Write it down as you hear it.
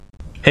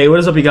Hey, what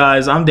is up, you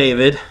guys? I'm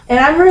David. And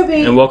I'm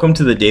Ruby. And welcome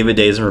to the David,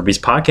 Days, and Ruby's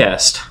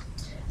podcast.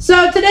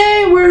 So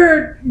today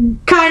we're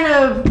kind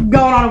of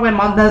going on a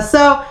whim on this.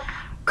 So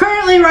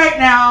currently right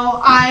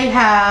now I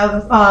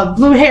have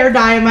blue hair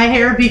dye in my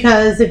hair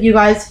because if you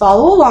guys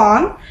follow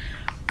along,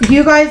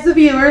 you guys, the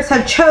viewers,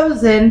 have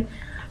chosen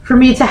for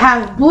me to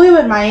have blue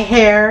in my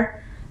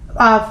hair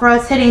for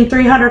us hitting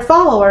 300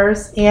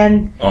 followers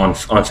and On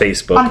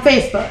Facebook. On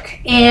Facebook.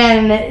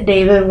 And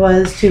David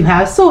was to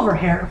have silver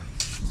hair.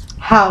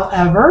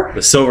 However,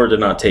 The silver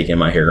did not take in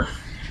my hair.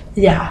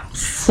 yeah,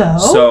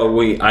 so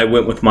I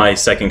went with my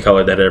second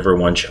color that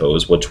everyone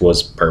chose, which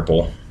was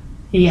purple.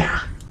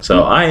 yeah.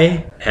 So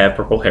I have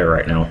purple hair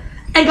right now.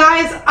 And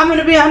guys, I'm going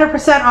to be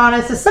 100%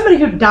 honest. As somebody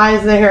who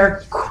dyes their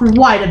hair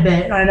quite a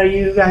bit, I know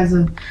you guys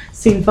have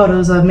seen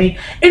photos of me,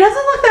 it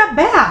doesn't look that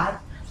bad.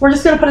 We're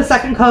just going to put a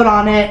second coat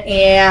on it,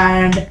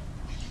 and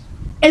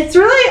it's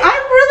really,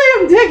 I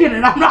really am digging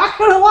it. I'm not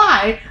going to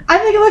lie. I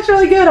think it looks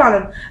really good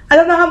on him. I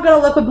don't know how I'm going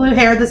to look with blue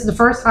hair. This is the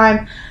first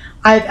time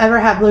I've ever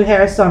had blue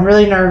hair, so I'm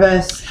really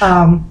nervous.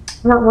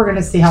 We're going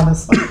to see how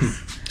this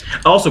looks.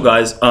 Also,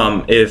 guys,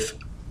 if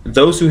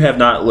those who have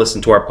not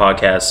listened to our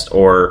podcast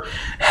or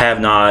have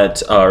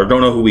not or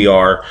don't know who we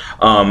are,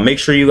 make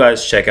sure you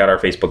guys check out our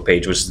Facebook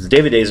page, which is the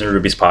David, Days, and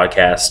Ruby's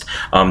podcast.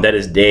 That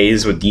is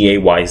Days with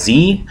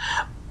D-A-Y-Z.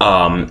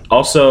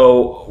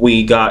 Also,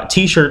 we got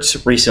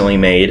t-shirts recently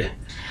made.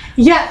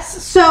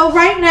 Yes, so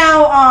right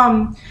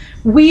now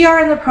we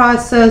are in the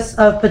process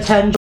of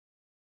potential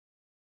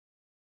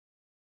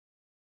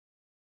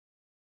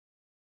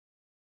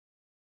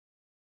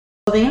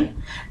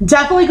clothing.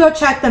 Definitely go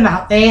check them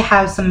out. They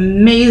have some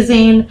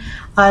amazing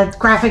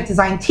graphic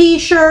design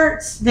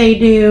t-shirts. They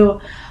do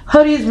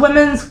hoodies,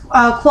 women's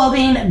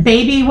clothing,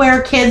 baby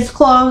wear, kids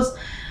clothes.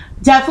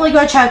 Definitely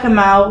go check them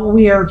out.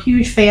 We are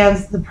huge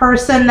fans. The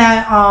person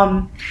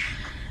that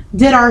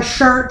did our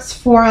shirts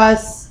for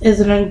us is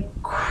an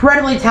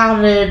incredibly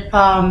talented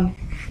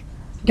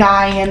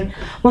guy, and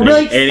we're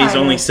really excited. And he's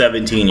only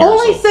 17 years old.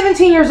 Only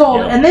 17 years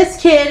old, Yeah. and this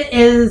kid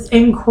is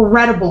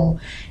incredible.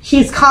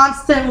 He's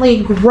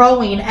constantly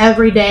growing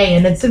every day,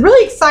 and it's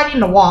really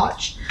exciting to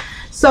watch.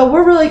 So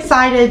we're really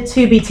excited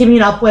to be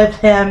teaming up with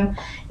him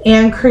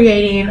and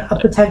creating a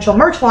potential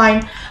merch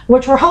line,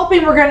 which we're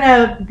hoping we're going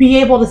to be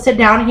able to sit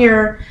down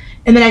here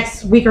in the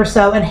next week or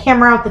so and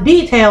hammer out the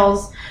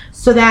details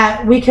so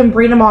that we can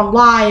bring them on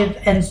live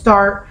and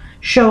start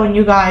showing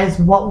you guys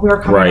what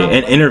we're coming up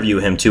and with. interview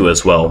him too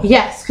as well.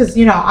 Yes, because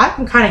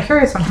I'm kind of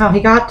curious on how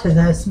he got to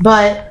this,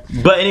 but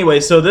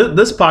anyway, so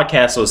this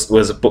podcast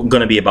was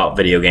going to be about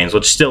video games,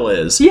 which still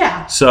is.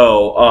 yeah.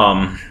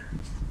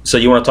 So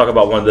you want to talk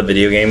about one of the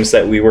video games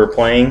that we were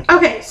playing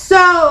Okay,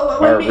 so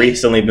or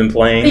recently been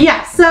playing?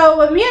 yeah, so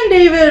when me and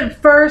David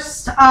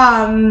first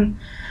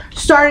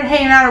started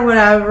hanging out or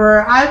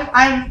whatever,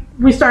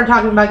 we started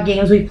talking about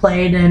games we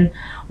played, and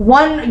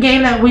one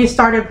game that we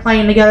started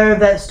playing together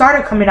that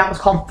started coming out was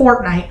called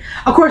Fortnite.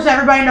 Of course,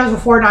 everybody knows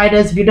what Fortnite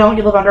is. If you don't,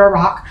 you live under a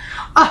rock.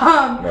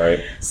 Right.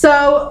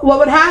 So what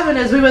would happen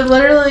is we would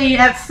literally,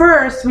 at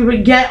first, we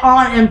would get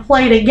on and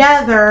play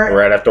together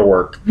Right after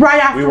work.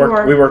 right after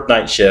work. We worked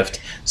night shift,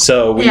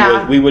 so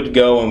we would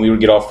go and we would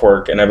get off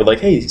work, and I'd be like,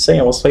 "Hey,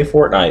 Sam, let's play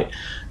Fortnite,"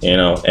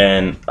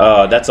 and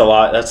that's a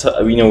lot. That's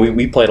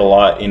we played a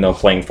lot,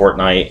 playing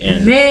Fortnite,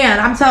 and Man,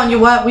 I'm telling you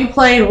what, we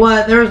played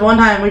there was one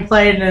time we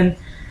played, and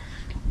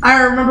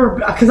I remember,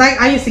 because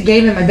I used to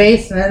game in my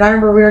basement, and I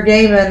remember we were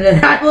gaming,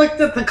 and I looked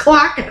at the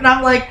clock, and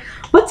I'm like,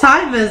 what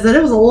time is it?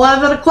 It was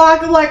 11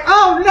 o'clock. I'm like,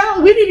 oh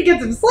no, we need to get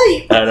some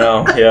sleep. I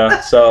know, yeah.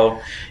 So,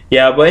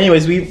 yeah, but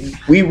anyways,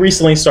 we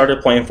recently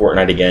started playing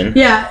Fortnite again.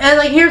 Yeah,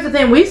 and here's the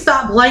thing, we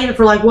stopped playing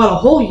for a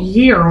whole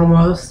year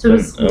almost. It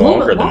was a little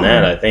Longer bit than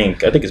that, I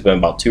think. I think it's been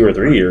about 2 or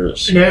 3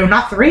 years. No,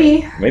 not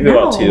 3. Maybe No.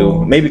 about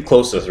 2. Maybe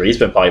close to 3. It's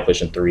been probably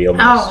pushing 3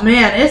 almost. Oh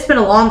man, it's been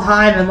a long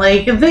time, and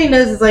the thing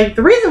is the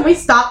reason we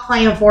stopped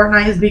playing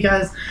Fortnite is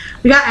because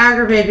we got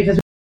aggravated because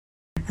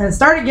and it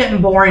started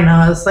getting boring to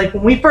us.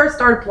 When we first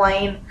started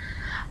playing,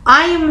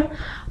 I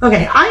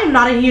am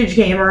not a huge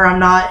gamer. I'm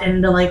not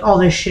into all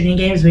this shooting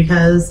games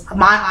because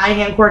my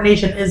eye-hand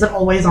coordination isn't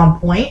always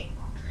on point.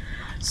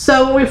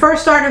 So when we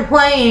first started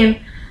playing,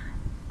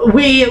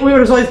 we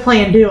were always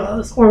playing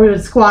duos, or we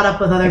would squad up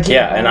with other people.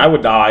 Yeah, and I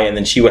would die, and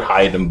then she would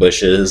hide in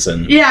bushes,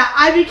 and Yeah,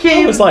 I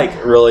it was like,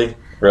 really?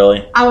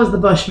 I was the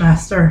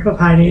Bushmaster of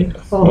hiding.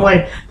 Oh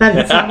wait, that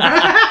didn't sound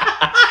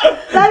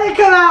that didn't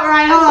come out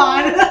right. Hold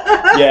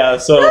on. Yeah,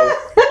 so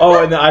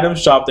in the item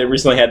shop they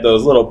recently had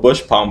those little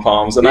bush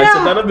pom-poms, and I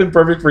said that'd have been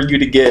perfect for you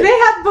to get. They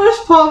had bush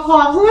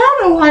pom-poms, and I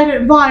don't know why I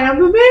didn't buy them,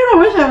 but maybe I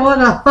wish I would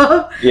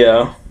have.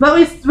 Yeah. But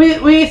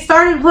we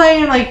started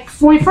playing,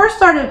 when we first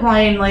started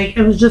playing,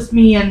 it was just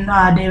me and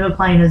David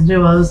playing as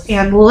duos,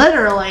 and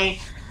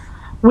literally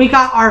we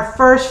got our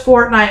first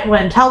Fortnite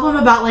win. Tell them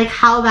about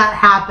how that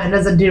happened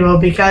as a duo,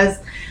 because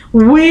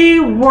we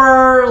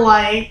were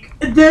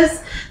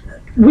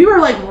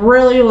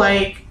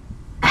really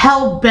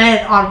hell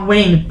bent on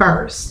winning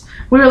first.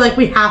 We were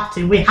we have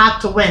to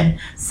win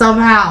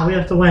somehow. We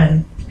have to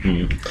win.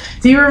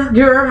 Do you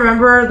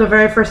remember the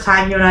very first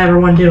time you and I ever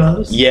won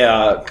duos?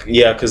 Yeah,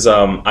 because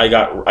I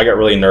got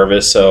really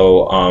nervous,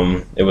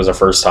 so it was our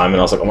first time, and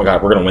I was like, oh my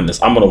god, we're gonna win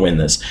this. I'm gonna win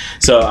this.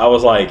 So I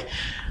was like,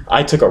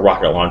 I took a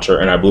rocket launcher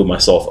and I blew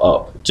myself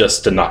up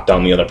just to knock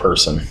down the other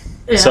person.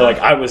 Yeah. So like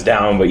I was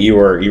down, but you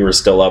were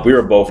still up. We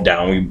were both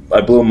down.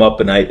 I blew him up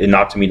and it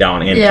knocked me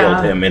down and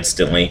killed him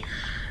instantly.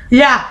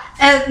 Yeah,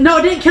 and no,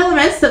 it didn't kill him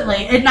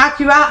instantly. It knocked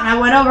you out, and I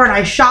went over and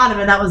I shot him,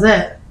 and that was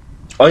it.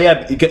 Oh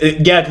yeah,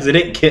 because it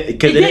didn't kill. It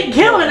didn't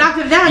kill him. It knocked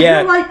him down.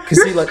 Yeah, you're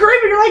screaming.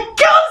 You're like,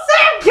 kill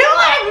Sam, kill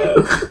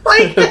him!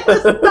 Like it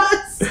was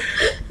nuts.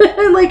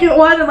 And like it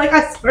won, and like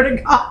I swear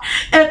to God,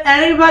 if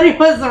anybody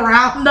was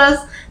around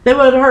us, they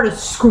would have heard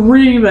us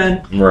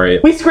screaming.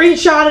 Right. We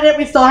screenshotted it.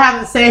 We still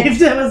have it saved.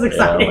 It was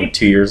exciting. Yeah, like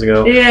 2 years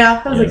ago.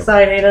 Yeah, it was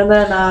exciting, and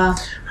then.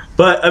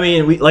 But I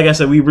mean, like I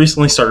said, we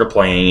recently started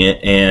playing it,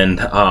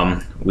 and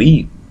I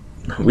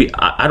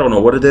don't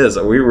know what it is.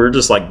 We were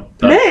just like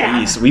a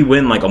beast. We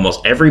win like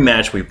almost every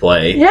match we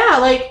play. Yeah,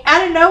 like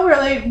out of nowhere,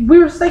 like we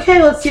were just like,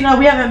 hey, let's we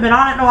haven't been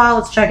on it in a while.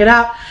 Let's check it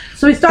out.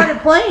 So we started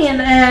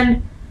playing,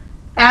 and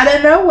out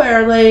of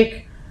nowhere,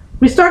 like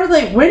we started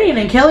like winning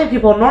and killing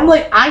people.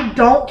 Normally, I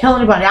don't kill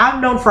anybody.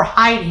 I'm known for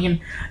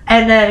hiding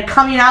and then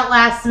coming out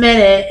last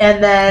minute,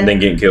 and then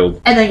getting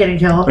killed,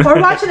 or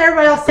watching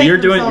everybody else take you're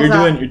doing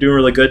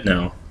really good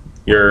now.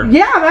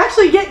 I'm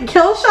actually getting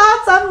kill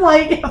shots. I'm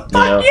like,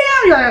 fuck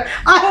yeah!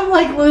 I'm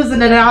like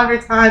losing it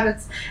every time.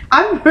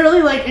 I'm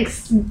really like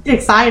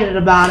excited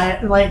about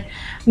it. Like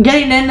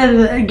getting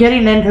into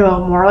it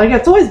more. Like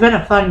it's always been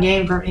a fun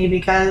game for me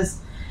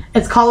because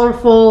it's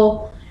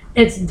colorful,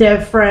 it's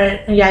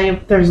different. Yeah,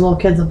 there's little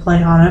kids that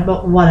play on it,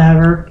 but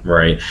whatever.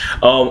 Right.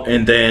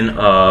 And then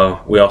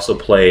we also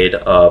played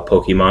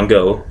Pokemon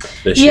Go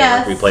this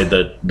year. We played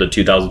the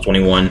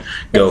 2021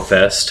 Go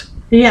Fest.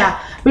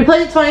 Yeah, we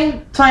played the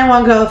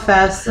 2021 Go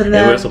Fest, and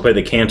then we also played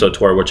the Kanto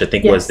Tour, which I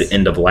think was the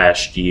end of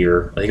last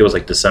year. I think it was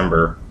like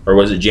December, or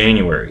was it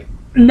January?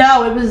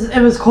 No,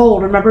 it was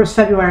cold. Remember, it was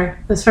February.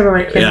 It was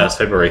February. It's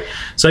February.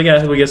 So yeah,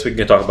 I guess we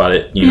can talk about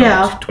it.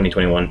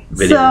 2021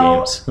 video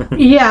games.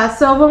 Yeah.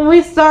 So when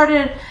we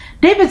started,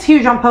 David's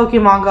huge on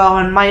Pokemon Go,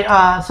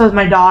 and so is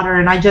my daughter,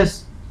 and I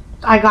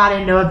got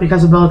into it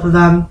because of both of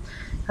them.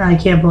 And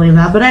I can't believe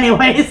that, but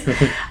anyways,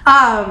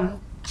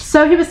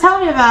 so he was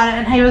telling me about it,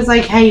 and he was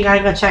like, hey, you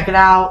gotta go check it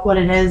out. What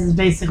it is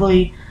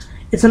basically,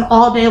 it's an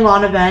all-day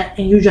long event,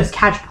 and you just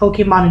catch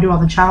Pokemon and do all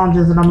the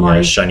challenges, and I'm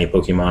like... shiny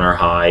Pokemon are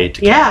high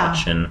to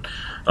catch, and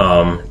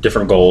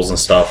different goals and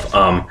stuff.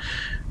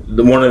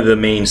 One of the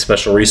main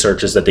special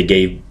researches that they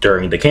gave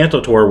during the Kanto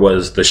Tour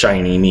was the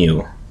shiny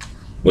Mew,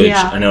 which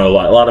I know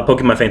a lot of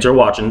Pokemon fans are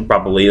watching,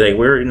 probably. Like,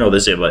 we already know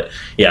this, but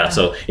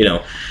so,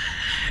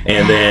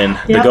 And then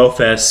the Go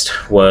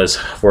Fest was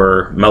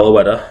for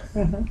Meloetta,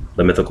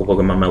 the mythical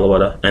Pokemon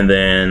Meloetta, and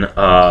then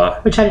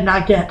which I did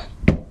not get.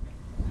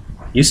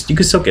 You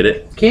can still get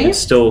it. Can you? It's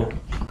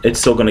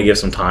still going to give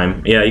some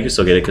time. Yeah, you can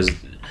still get it because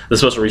the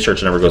special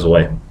research never goes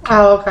away.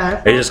 Oh,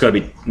 okay. It's just going to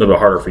be a little bit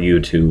harder for you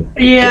to.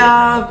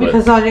 Yeah,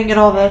 because I didn't get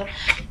all the.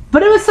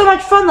 But it was so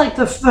much fun. Like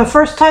the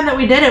first time that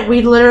we did it,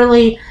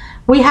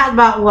 we had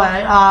about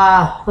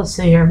let's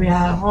see here. We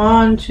had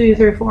 1, 2,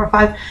 3, 4,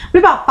 5. We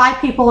had about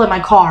 5 people in my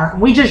car.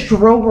 We just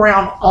drove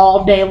around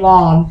all day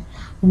long,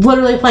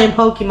 literally playing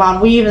Pokemon.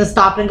 We even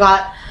stopped and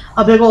got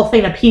a big old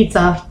thing of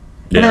pizza.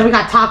 And then we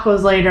got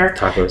tacos later.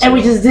 And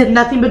we just did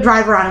nothing but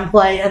drive around and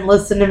play and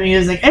listen to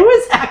music. It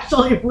was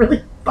actually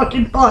really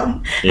fucking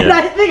fun. Yeah. And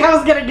I didn't think I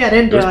was going to get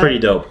into it. It was pretty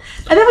dope.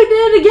 And then we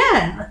did it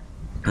again.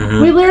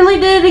 Mm-hmm. We literally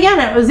did it again.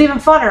 It was even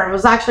funner. It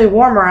was actually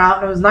warmer out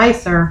and it was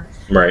nicer.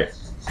 Right.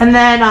 And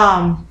then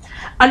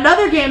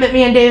another game that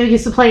me and David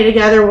used to play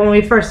together when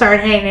we first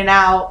started hanging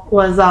out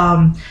was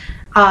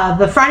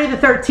the Friday the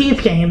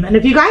 13th game. And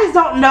if you guys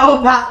don't know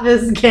about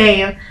this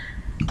game,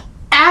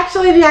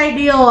 actually the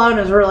idea alone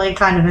is really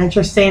kind of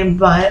interesting,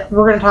 but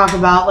we're going to talk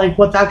about like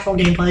what the actual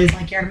gameplay is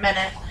like here in a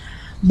minute.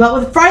 But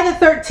with Friday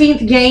the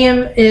 13th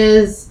game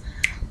is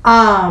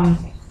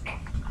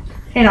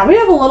we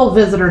have a little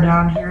visitor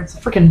down here. It's a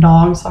freaking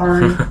dog,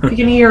 sorry. You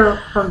can hear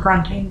her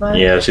grunting, but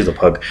yeah, she's a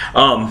pug.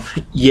 So for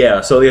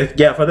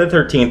the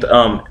 13th,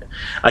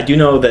 I do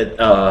know that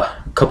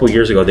a couple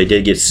years ago they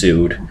did get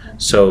sued,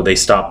 so they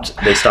stopped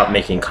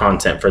making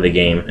content for the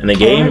game. And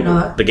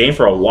the game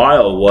for a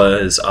while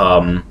was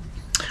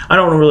I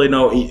don't really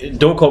know.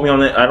 Don't quote me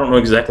on it. I don't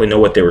exactly know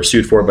what they were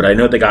sued for, but I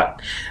know they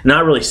got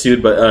not really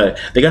sued, but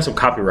they got some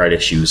copyright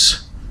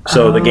issues.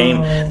 So the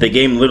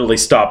game literally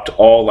stopped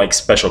all like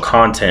special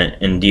content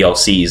and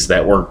DLCs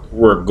that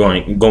were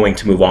going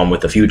to move on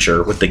with the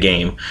future with the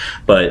game.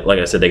 But like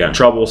I said, they got in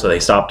trouble, so they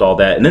stopped all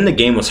that. And then the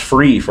game was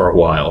free for a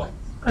while.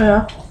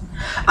 Yeah.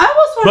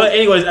 But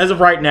anyways, as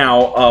of right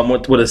now,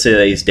 what is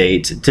today's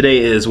date? Today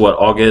is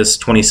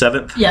August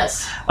 27th?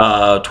 Yes.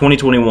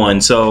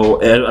 2021. So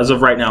as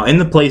of right now, in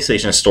the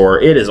PlayStation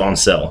Store, it is on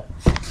sale.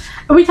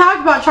 We talked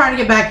about trying to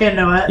get back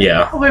into it.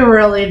 Yeah. We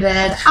really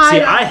did.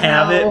 I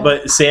have it,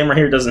 but Sam right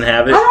here doesn't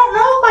have it. I don't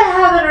know if I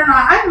have it or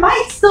not. I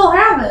might still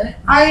have it.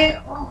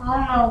 I don't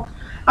know.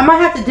 I might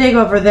have to dig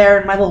over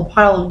there in my little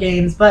pile of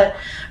games, but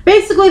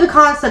basically the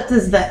concept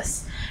is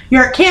this.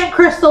 You're at Camp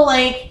Crystal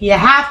Lake. You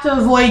have to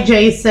avoid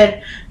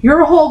Jason.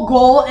 Your whole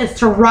goal is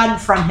to run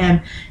from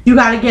him. You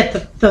got to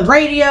get the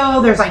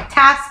radio. There's like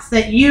tasks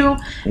that you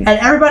and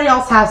everybody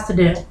else has to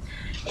do.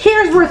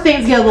 Here's where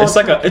things get a little.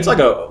 It's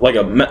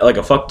like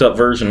a fucked up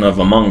version of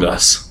Among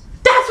Us.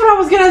 That's what I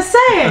was gonna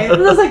say. It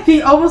was like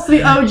almost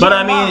the OG. But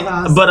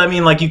I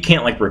mean, like you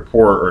can't like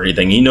report or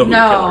anything. You know who the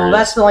killer is. No,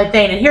 that's the only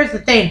thing. And here's the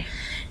thing: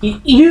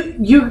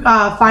 you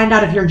find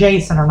out if you're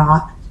Jason or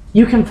not.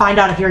 You can find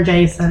out if you're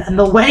Jason, and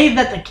the way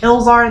that the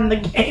kills are in the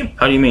game.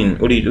 How do you mean?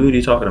 What are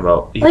you talking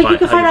about? You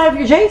can find out if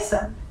you're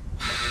Jason.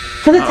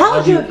 Because it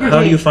tells you if you're Jason.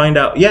 How do you find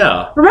out?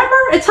 Yeah. Remember,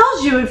 it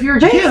tells you if you're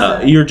Jason.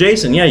 Yeah, you're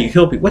Jason. Yeah, you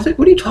kill people.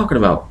 What are you talking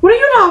about? What are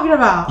you talking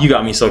about? You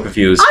got me so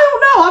confused. I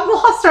don't know. I'm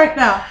lost right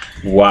now.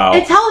 Wow.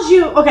 It tells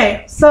you.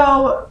 Okay,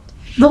 so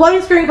the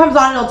loading screen comes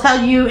on. It'll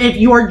tell you if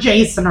you're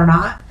Jason or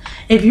not.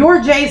 If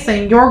you're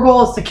Jason, your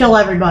goal is to kill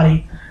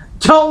everybody.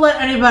 Don't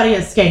let anybody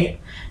escape.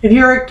 If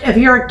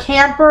you're a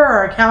camper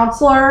or a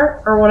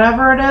counselor or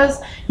whatever it is,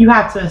 you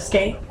have to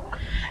escape.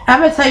 And I'm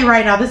gonna tell you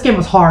right now, this game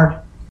was hard.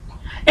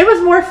 It was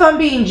more fun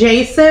being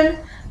Jason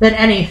than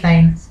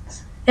anything.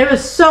 It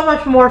was so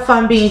much more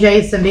fun being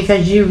Jason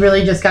because you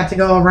really just got to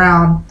go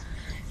around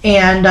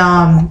and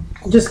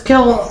just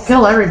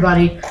kill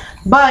everybody.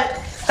 But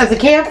as a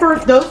camper,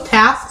 those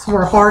tasks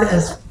were hard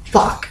as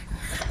fuck.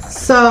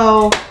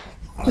 So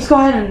just go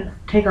ahead and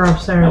take her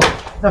upstairs.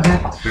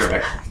 Okay.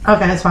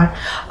 Okay, that's fine.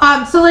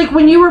 So like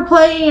when you were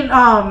playing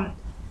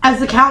as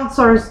the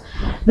counselors,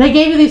 they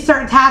gave you these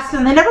certain tasks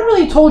and they never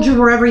really told you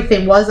where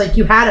everything was. Like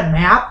you had a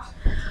map.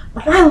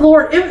 But my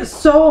lord, it was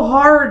so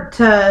hard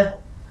to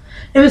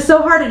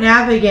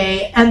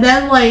navigate. And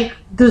then like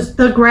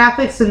the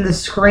graphics and the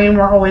screen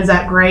weren't always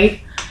that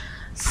great.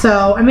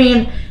 So I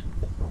mean,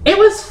 it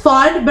was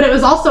fun, but it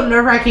was also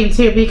nerve-wracking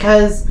too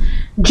because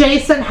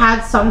Jason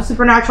had some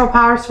supernatural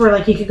powers where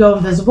like he could go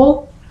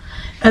invisible.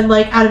 And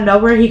like out of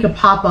nowhere he could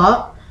pop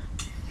up.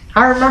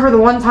 I remember the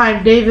one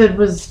time Dave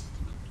was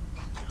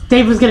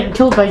getting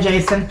killed by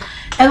Jason.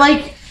 And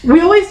like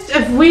we always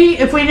if we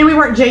knew we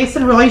weren't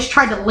Jason, we always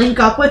tried to link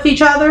up with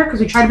each other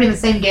because we tried to be in the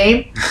same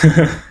game.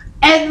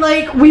 And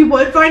like we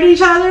would find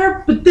each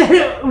other, but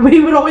then we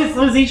would always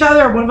lose each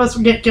other or one of us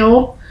would get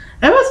killed.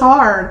 It was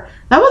hard.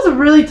 That was a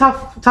really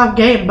tough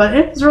game, but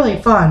it was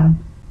really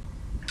fun.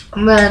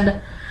 And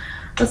then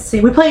let's see,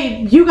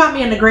 you got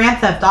me into Grand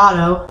Theft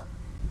Auto.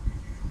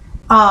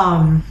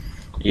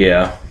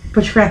 Yeah.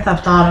 Which Grand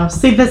Theft Auto?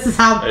 See, this is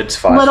how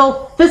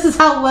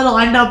little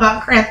I know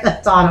about Grand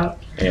Theft Auto.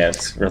 Yeah,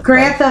 it's really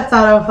Grand Theft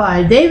Auto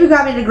 5. David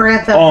got me to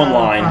Grand Theft Auto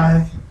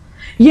 5.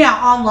 Yeah,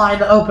 online,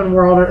 the open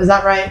world. Is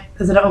that right?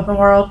 Is it an open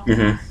world?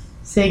 Mm-hmm.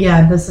 See,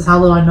 again, this is how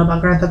little I know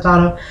about Grand Theft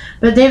Auto.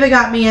 But David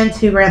got me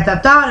into Grand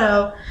Theft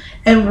Auto,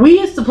 and we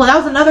used to play. That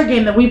was another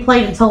game that we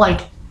played until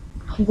like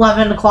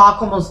 11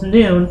 o'clock, almost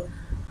noon,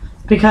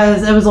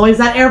 because it was always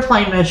that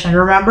airplane mission,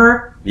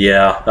 remember?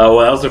 Yeah. Oh,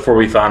 well, that was before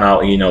we found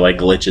out, like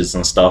glitches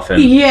and stuff.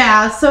 And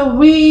yeah, so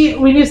we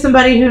knew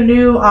somebody who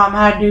knew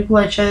how to do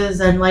glitches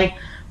and like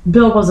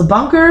build was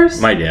bunkers.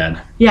 My dad.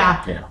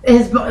 Yeah.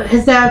 His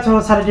dad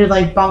told us how to do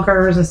like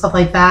bunkers and stuff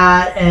like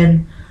that,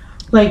 and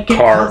like get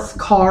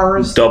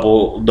cars,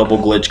 double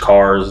glitch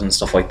cars and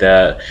stuff like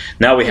that.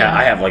 Now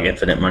I have like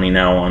infinite money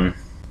now on.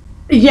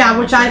 Yeah,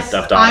 which I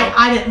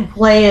didn't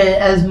play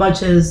it as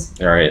much as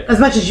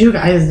you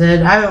guys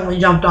did. I only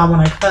jumped on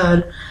when I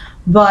could.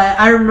 But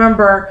I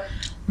remember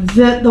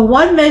the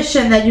one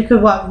mission that you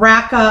could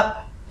rack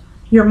up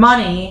your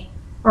money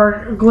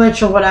or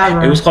glitch or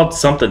whatever. It was called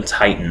something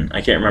Titan.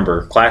 I can't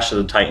remember. Clash of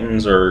the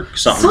Titans or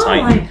something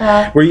Titan. Like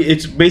that. Where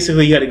it's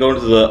basically you had to go to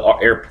the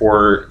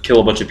airport, kill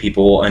a bunch of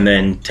people, and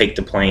then take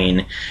the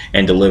plane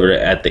and deliver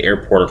it at the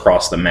airport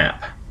across the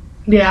map.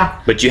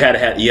 Yeah. But you had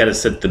to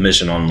set the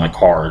mission on like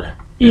hard.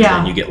 And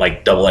then you get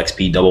like double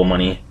XP, double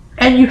money.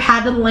 And you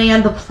had to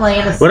land the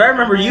plane. But I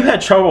remember you had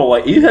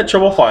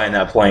trouble flying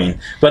that plane.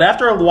 But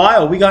after a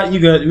while, we got you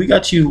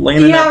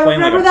landing that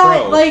plane like a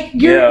pro. Like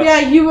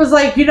you was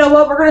like, you know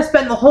what? We're gonna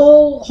spend the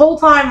whole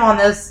time on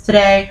this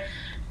today,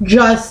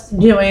 just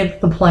doing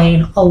the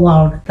plane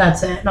alone.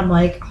 That's it. And I'm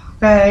like,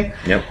 okay.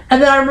 Yep.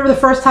 And then I remember the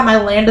first time I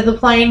landed the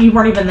plane, you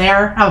weren't even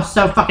there. I was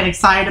so fucking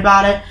excited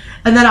about it.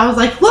 And then I was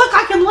like, look,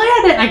 I can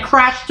land it. And I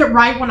crashed it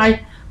right when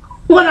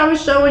I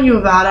was showing you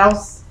about it.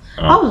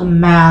 I was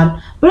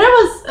mad, but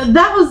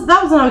that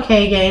was an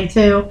okay game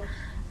too.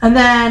 And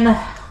then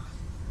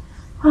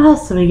what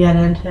else did we get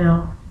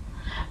into?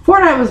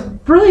 Fortnite was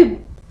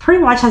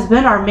pretty much has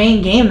been our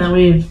main game that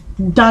we've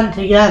done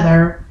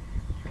together.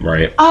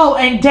 Right. Oh,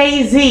 and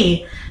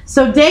DayZ.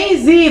 So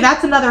DayZ,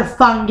 that's another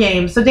fun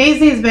game. So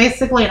DayZ is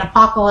basically an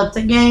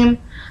apocalyptic game,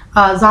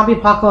 zombie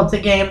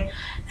apocalyptic game.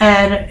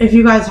 And if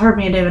you guys heard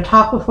me and David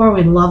talk before,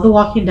 we love The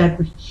Walking Dead.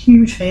 We're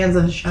huge fans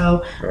of the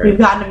show. Right. We've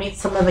gotten to meet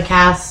some of the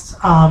cast.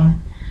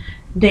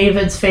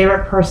 David's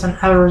favorite person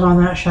ever is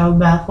on that show,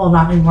 Beth. Well,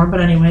 not anymore,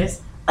 but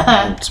anyways.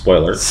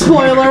 Spoiler.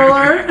 Spoiler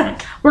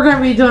alert. We're going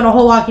to be doing a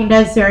whole Walking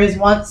Dead series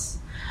once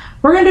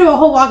we're gonna do a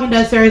whole Walking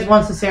Dead series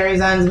once the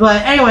series ends.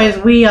 But anyways,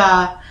 we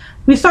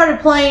started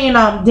playing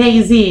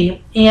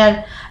DayZ,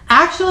 and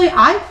actually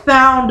I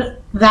found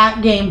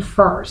that game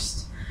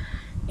first.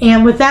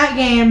 And with that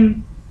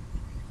game,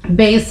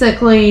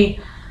 basically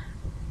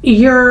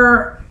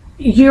your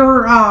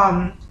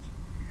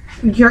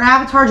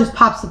avatar just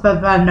pops up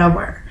out of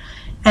nowhere,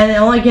 and it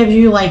only gives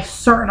you like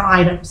certain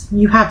items.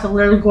 You have to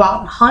literally go out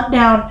and hunt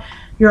down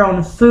your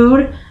own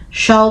food,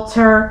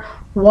 shelter,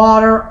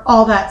 water,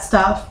 all that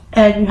stuff,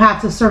 and you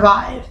have to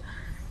survive.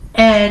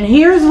 And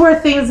here's where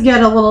things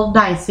get a little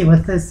dicey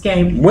with this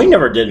game. We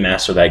never did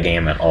master that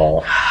game at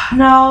all.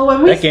 No,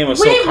 and that game was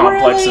so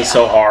complex and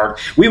so hard.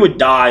 We would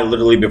die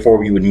literally before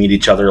we would meet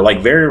each other. Like,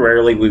 very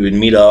rarely we would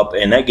meet up,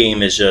 and that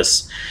game is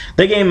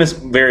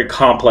very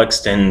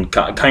complex and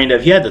kind of,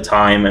 if you had the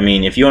time, I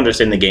mean, if you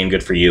understand the game,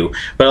 good for you.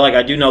 But like,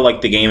 I do know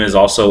like the game is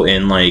also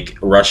in like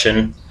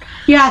Russian.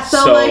 Yeah,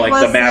 so like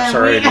the maps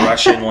are in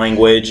Russian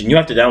language, and you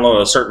have to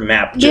download a certain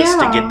map just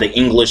to get the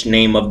English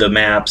name of the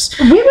maps.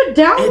 We would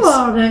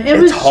download it.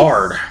 It's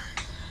hard.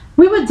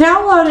 We would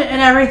download it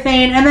and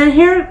everything, and then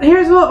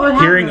here's what would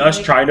happen. Hearing us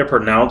try to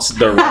pronounce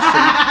the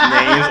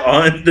Russian names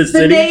on the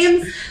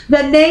cities.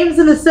 The names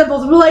and the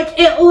symbols. We're like,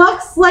 it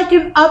looks like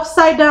an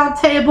upside down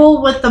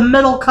table with the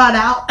middle cut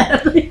out.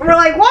 We're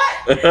like,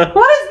 what? What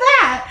is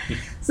that?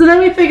 So then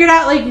we figured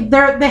out, like,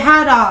 they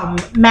had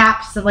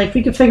maps, and like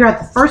we could figure out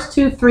the first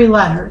 2-3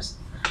 letters,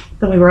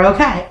 then we were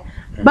okay.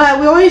 But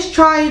we always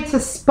tried to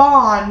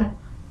spawn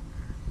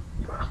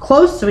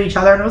close to each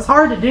other, and it was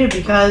hard to do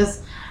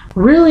because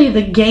really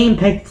the game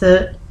picked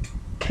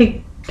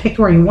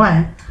where you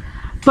went.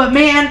 But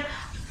man,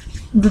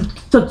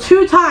 the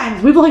 2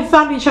 times we've only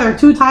found each other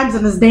 2 times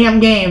in this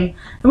damn game,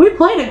 and we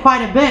played it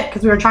quite a bit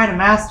because we were trying to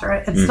master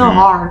it. It's still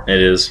hard.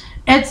 It is.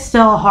 It's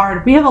still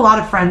hard. We have a lot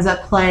of friends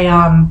that play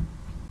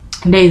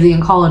DayZ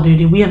and Call of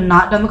Duty. We have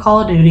not done the Call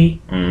of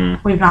Duty.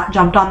 We've not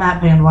jumped on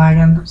that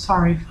bandwagon.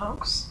 Sorry,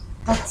 folks.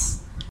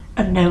 That's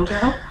a no-go.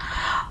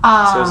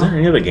 So is there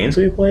any other games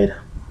we played?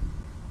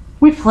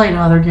 We've played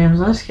other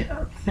games. I just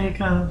can't think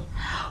of.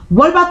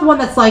 What about the one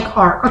that's like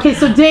Ark? Okay,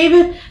 so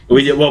David.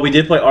 We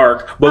did play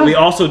Ark, but we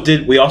also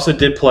did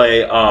play.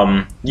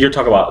 You're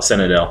talking about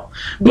Citadel.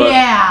 But,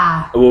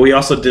 yeah. Well, we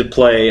also did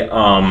play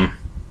The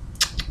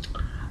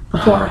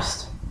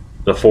Forest.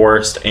 The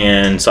Forest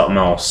and something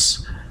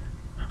else.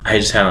 I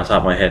just had it on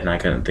top of my head and I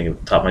couldn't think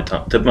of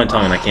the tip of my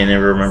tongue, and I can't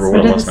ever remember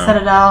what it was now.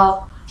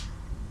 Citadel.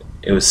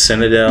 It was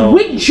Citadel.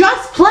 We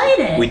just played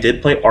it. We did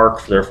play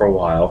Ark there for a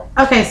while.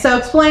 Okay, so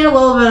explain a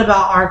little bit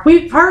about Ark.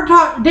 We've heard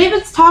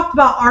David's talked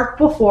about Ark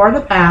before in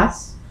the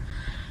past.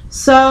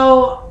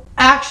 So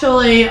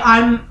actually,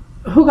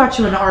 who got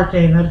you into Ark,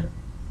 David?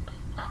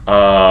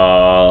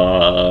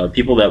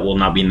 People that will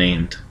not be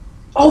named.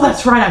 Oh,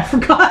 that's right. I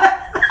forgot.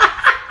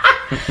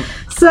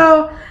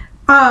 So.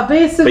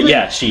 Basically. But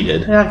yeah, she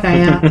did. Okay,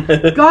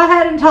 yeah. Go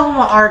ahead and tell them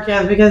what Ark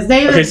is, because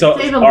David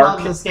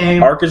loves this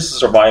game. Ark is a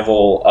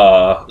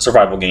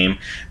survival game.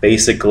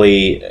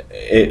 Basically,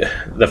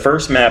 the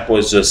first map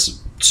was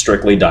just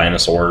strictly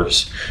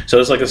dinosaurs. So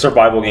it's like a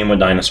survival game with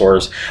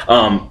dinosaurs.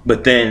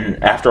 But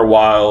then after a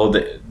while,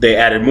 they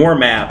added more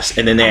maps,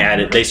 and then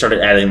they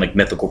started adding like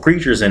mythical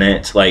creatures in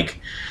it, like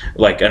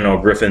I don't know,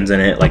 griffins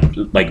in it, like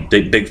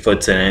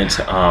Bigfoot's in it,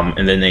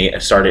 and then they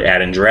started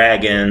adding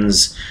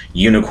dragons,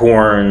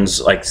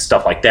 unicorns, like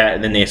stuff like that,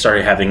 and then they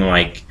started having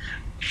like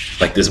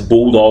this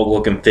bulldog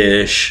looking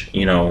fish,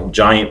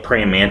 giant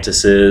praying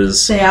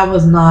mantises. Yeah, I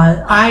was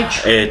not.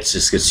 It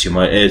just gets too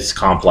much. It's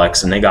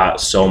complex, and they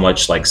got so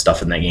much like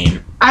stuff in that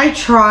game. I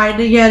tried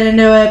to get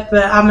into it,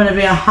 but I'm going to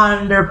be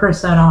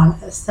 100%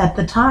 honest. At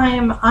the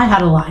time, I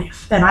had a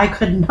life, and I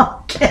could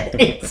not get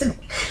into.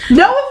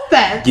 No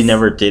offense. You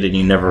never did, and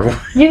you never.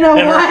 You know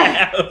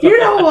what? You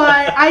know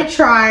what? I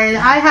tried.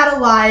 I had a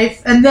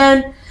life, and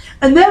then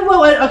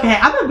what? Okay,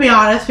 I'm going to be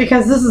honest,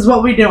 because this is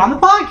what we do on the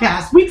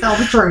podcast. We tell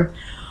the truth.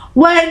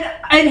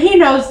 And he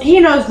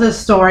knows this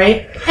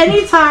story.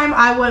 Anytime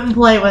I wouldn't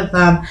play with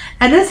them,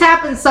 and this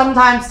happens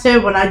sometimes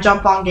too when I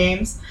jump on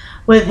games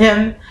with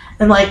him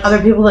and like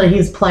other people that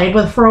he's played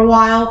with for a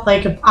while.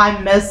 Like if I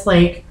miss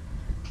like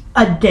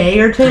a day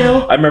or two.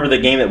 I remember the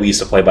game that we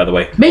used to play, by the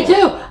way. Me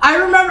too. I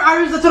remember.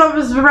 That's what I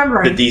was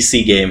remembering. The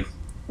DC game.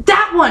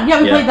 That one.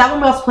 Yeah, we played that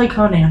one. We also played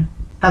Conan.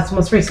 That's the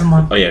most recent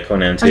one. Oh yeah,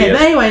 Conan too. Okay, yeah.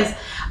 But anyways,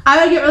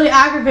 I would get really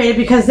aggravated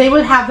because they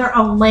would have their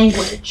own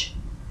language.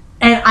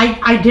 And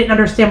I didn't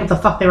understand what the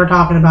fuck they were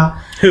talking about.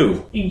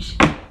 Who?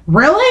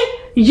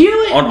 Really? You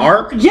on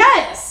Ark?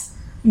 Yes.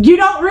 You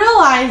don't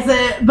realize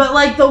it, but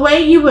like the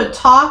way you would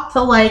talk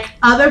to like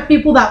other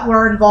people that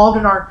were involved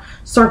in our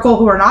circle,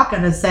 who are not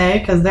going to say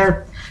because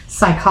they're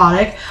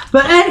psychotic.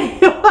 But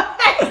anyways,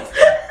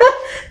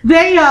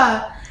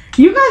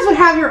 you guys would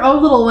have your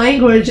own little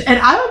language, and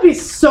I would be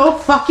so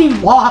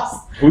fucking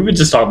lost. We would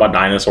just talk about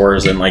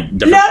dinosaurs and like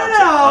different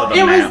parts of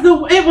the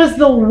map. It was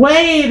the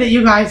way that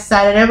you guys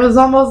said it. It was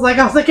almost like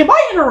I was like, "Am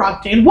I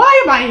interrupting?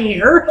 Why am I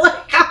here?"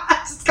 Like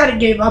I just kind of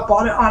gave up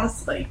on it,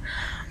 honestly.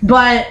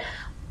 But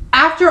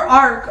after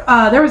Ark,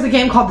 there was a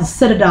game called The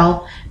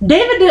Citadel.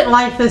 David didn't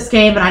like this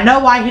game, and I know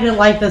why he didn't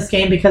like this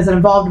game, because it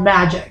involved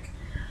magic.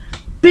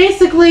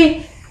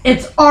 Basically,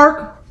 it's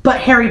Ark, but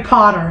Harry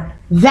Potter.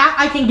 That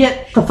I can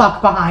get the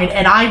fuck behind,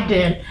 and I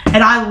did,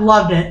 and I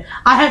loved it.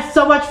 I had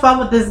so much fun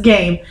with this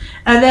game,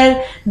 and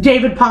then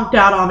David punked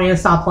out on me and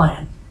stopped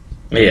playing.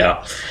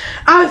 Yeah.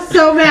 I was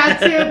so mad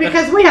too,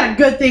 because we had a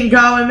good thing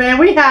going, man.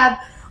 We had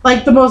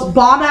like the most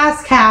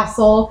bomb-ass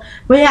castle.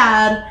 We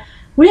were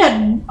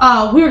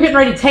getting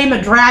ready to tame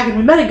a dragon.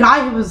 We met a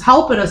guy who was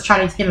helping us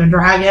try to tame a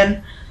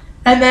dragon,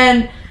 and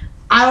then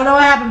I don't know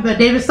what happened, but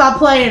David stopped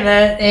playing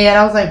it, and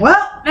I was like,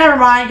 well, never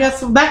mind.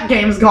 Guess that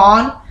game's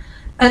gone.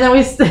 And then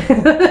we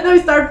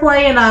started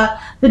playing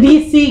the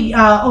DC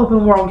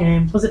open world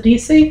game. Was it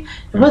DC?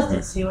 It was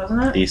DC,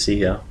 wasn't it? DC,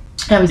 yeah.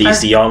 Yeah,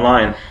 DC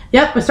Online.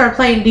 Yep, we started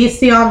playing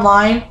DC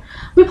Online.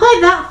 We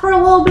played that for a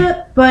little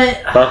bit,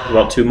 but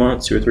About 2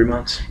 months, 2 or 3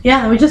 months.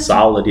 yeah, we just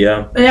Solid,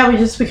 yeah. Yeah, we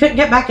couldn't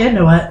get back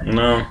into it.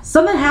 No.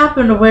 Something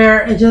happened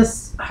where it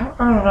just, I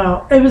don't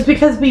know. It was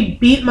because we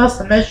beat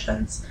most of the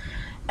missions,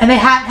 and they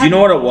hadn't. Do you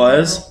know what it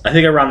was? I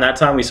think around that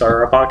time we started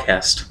our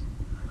podcast.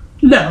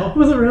 No,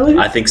 was it really?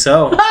 I think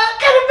so.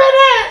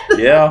 That could have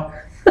been it. Yeah.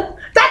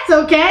 That's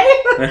okay.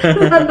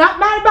 I'm not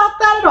mad about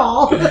that at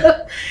all.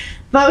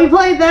 But we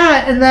played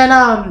that, and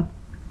then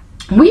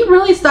we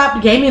really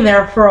stopped gaming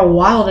there for a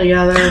while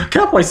together.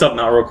 Can I point something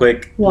out real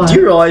quick? What? Do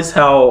you realize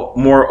how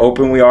more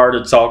open we are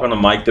to talk on the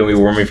mic than we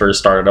were when we first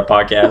started a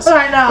podcast?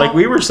 I know. Like,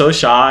 we were so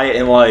shy,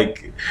 and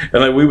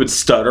we would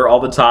stutter all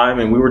the time,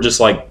 and we were just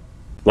like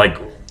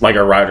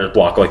a writer's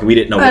block. Like, we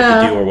didn't know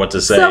what to do or what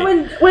to say. So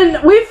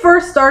when we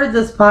first started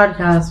this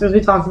podcast, because we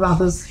talked about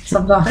this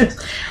sometimes,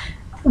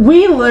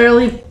 we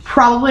literally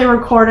probably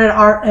recorded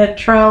our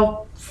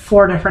intro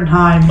 4 different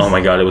times. Oh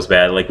my god, it was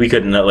bad. Like, we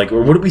couldn't, like,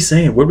 what are we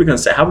saying? What are we gonna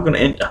say? How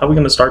are we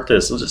gonna start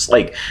this? It was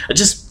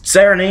just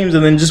say our names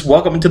and then just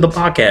welcome to the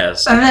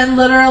podcast. And then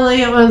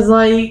literally it was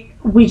like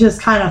we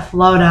just kind of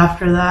flowed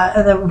after that,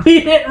 and then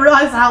we didn't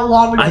realize how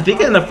long we were I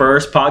think in the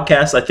first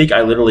podcast,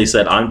 I literally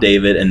said, I'm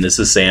David and this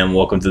is Sam.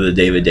 Welcome to the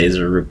David Days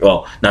of Ruby.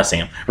 Well, not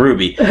Sam,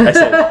 Ruby. I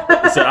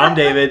said, I'm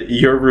David,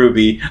 you're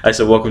Ruby. I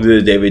said, welcome to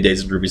the David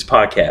Days of Ruby's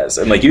podcast.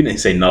 And like, you didn't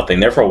say nothing.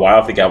 There for a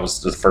while, I think I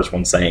was the first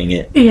one saying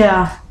it.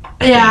 Yeah,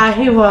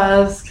 he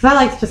was. Because I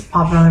like to just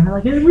pop it on and be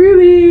like, hey,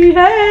 Ruby,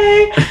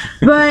 hey.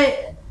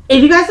 But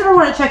if you guys ever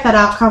want to check that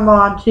out, come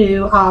on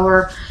to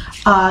our,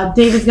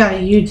 David's got a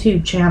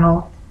YouTube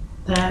channel.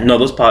 No,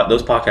 those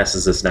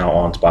podcasts is now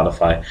on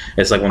Spotify.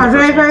 It's like one of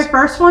our the very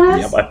first one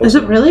is? Yep, is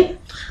it really?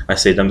 I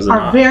saved them as an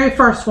audio. Our very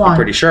first one. I'm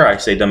pretty sure I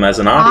saved them as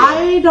an audio.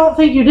 I don't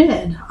think you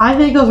did. I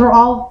think those were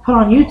all put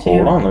on YouTube.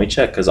 Hold on, let me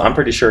check, because I'm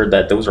pretty sure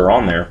that those are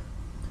on there.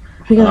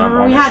 Because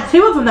remember, we had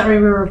 2 of them that we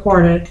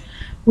recorded.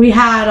 We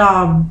had,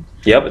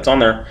 Yep, it's on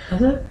there.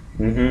 Is it?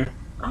 Mm-hmm.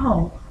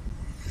 Oh.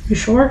 You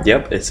sure?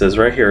 Yep, it says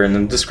right here in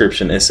the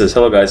description. It says,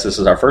 hello guys, this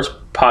is our first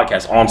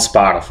podcast on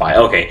Spotify.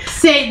 Okay.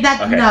 Say that.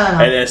 Okay. No.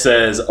 And it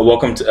says,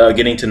 welcome to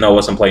getting to know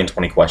us and playing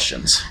 20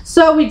 questions.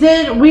 So we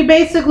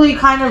basically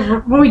kind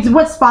of, when we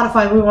went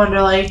Spotify, we wanted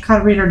to like kind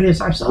of reintroduce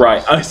ourselves.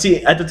 Right. I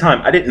see. At the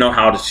time, I didn't know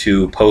how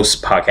to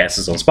post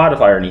podcasts on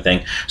Spotify or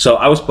anything. So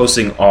I was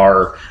posting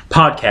our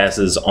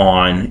podcasts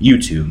on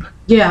YouTube.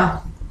 Yeah.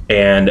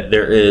 And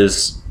there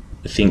is,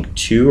 I think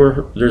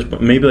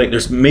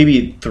there's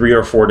maybe 3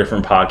 or 4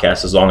 different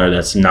podcasts on there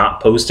that's not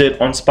posted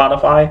on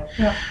Spotify.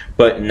 Yeah.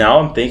 But now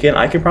I'm thinking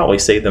I could probably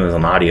save them as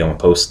an audio and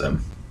post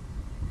them.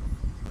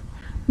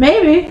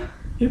 Maybe.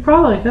 You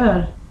probably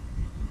could.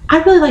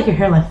 I really like your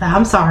hair like that.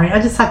 I'm sorry.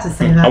 I just have to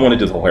say that. I want to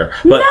do the whole hair.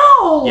 But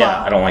no!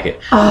 Yeah, I don't like it.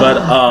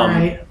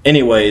 Right.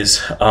 Anyways,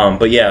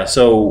 but yeah,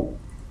 so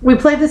we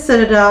played the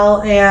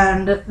Citadel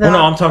and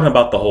no, I'm talking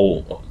about the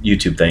whole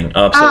YouTube thing.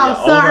 Sorry.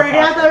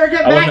 I thought we were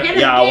getting back into the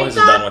game. I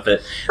wasn't done with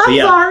it. I'm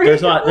sorry.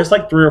 There's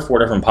like 3 or 4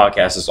 different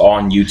podcasts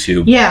on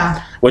YouTube.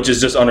 Yeah. Which is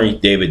just underneath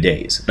David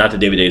Days. Not the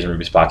David Days and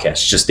Ruby's podcast.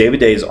 It's just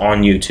David Days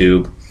on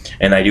YouTube.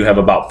 And I do have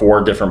about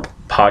 4 different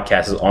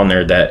podcasts on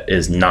there that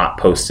is not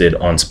posted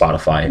on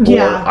Spotify or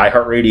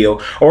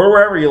iHeartRadio or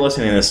wherever you're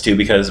listening to this to,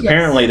 because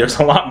apparently there's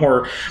a lot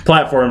more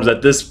platforms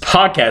that this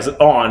podcast is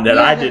on that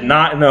I did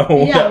not know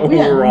that we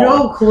were on.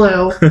 No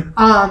clue.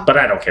 But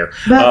I don't care.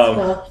 That's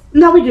cool.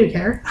 No, we do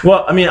care.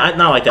 Well, I mean,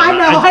 not like that.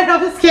 I know,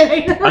 just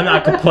kidding. I'm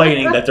not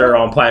complaining that they're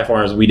on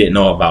platforms we didn't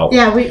know about.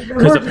 Yeah,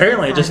 because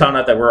apparently I just found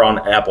out that we're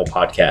on Apple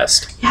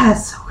Podcast.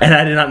 Yes. And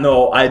I did not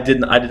know. I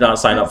did not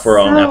sign up for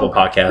on Apple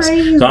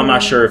Podcast, so I'm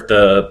not sure if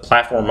the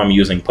platform I'm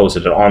using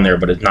posted it on there,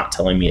 but it's not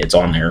telling me it's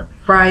on there.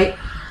 Right.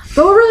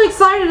 But we're really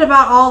excited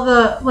about all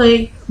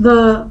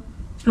the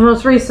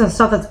most recent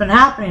stuff that's been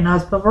happening to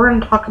us. But we're going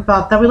to talk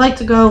about that. We like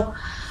to go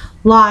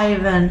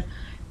live, and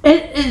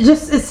it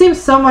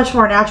seems so much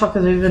more natural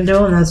because we've been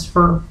doing this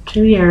for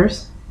 2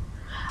 years.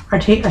 Our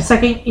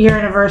 2nd year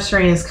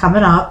anniversary is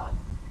coming up.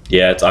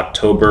 Yeah, it's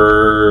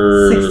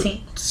October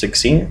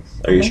 16th.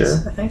 Are you sure?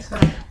 I think so.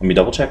 Let me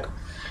double check.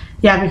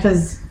 Yeah,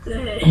 because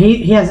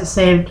he has it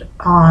saved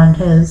on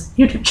his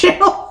YouTube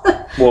channel.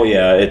 Well,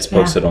 yeah, it's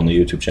posted on the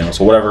YouTube channel.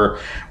 So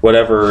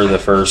whatever the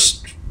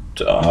first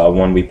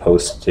one we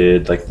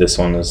posted. Like this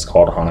one is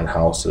called Haunted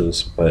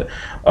Houses, but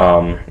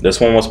this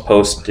one was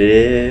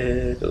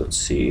posted. Let's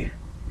see.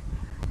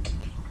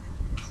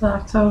 Was it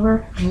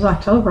October? It was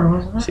October,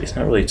 wasn't it? See, it's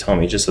not really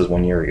telling me. It just says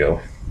 1 year ago.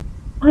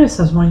 What, it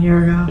says 1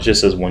 year ago? It just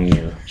says 1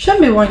 year.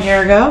 Shouldn't be 1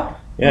 year ago.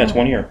 Yeah, it's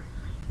 1 year.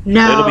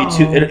 No. It'll be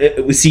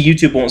two. See,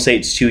 YouTube won't say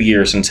it's 2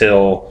 years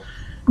until.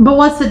 But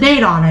what's the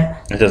date on it?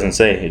 It doesn't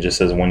say. It just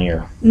says 1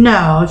 year.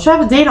 No, it should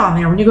have a date on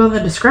there when you go in the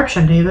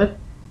description, David.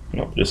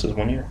 No, it just says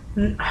 1 year.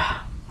 I'm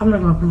gonna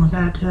go up and look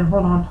at it too.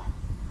 Hold on.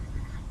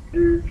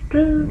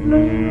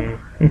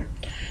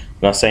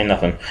 Not saying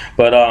nothing,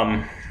 but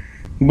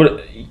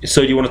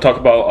so do you want to talk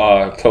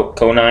about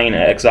Conan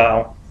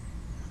Exile?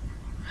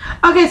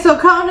 Okay, so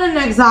Conan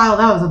Exile,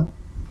 that was a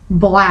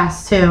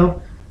blast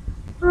too.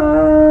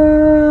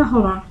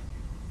 Hold on. I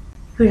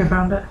think I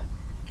found it.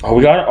 Oh,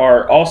 we got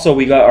our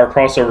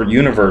crossover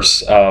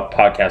universe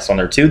podcast on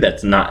there too.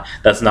 That's not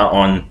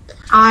on.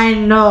 I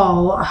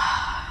know.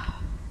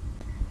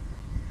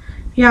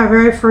 Yeah, our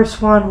very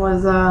first one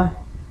was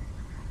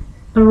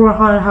number 1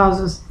 Haunted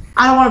Houses.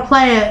 I don't want to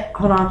play it.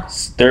 Hold on.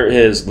 There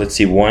is. Let's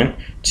see. 1,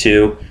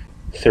 2,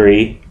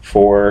 3,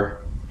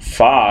 4,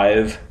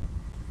 5,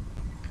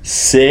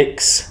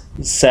 6,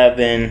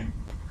 7.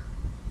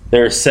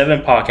 There are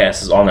 7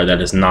 podcasts on there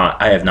that is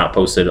not. I have not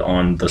posted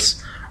on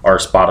this our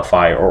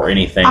Spotify or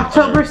anything.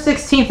 October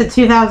 16th of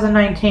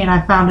 2019.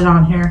 I found it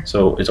on here.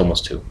 So it's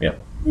almost 2. Yeah.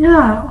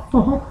 Yeah.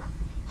 Oh,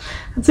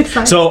 that's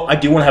exciting. So I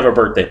do want to have a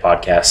birthday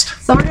podcast.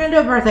 So we're going to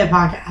do a birthday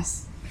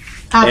podcast.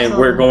 Absolutely. And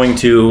we're going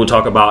to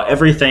talk about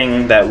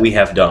everything that we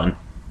have done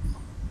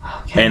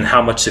and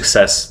how much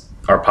success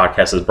our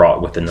podcast has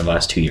brought within the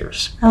last 2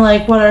 years. And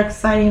like what are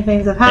exciting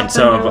things have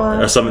happened.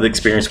 And some of the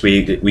experience we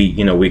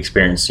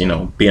experienced,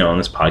 being on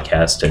this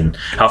podcast and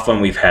how fun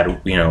we've had,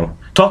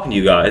 talking to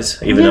you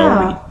guys, even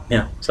though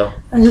so.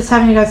 And just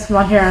having you guys come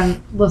on here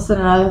and listen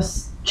to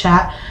us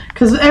chat.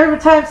 Because every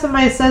time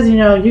somebody says,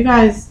 you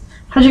guys,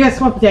 how'd you guys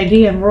come up with the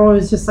idea? And we're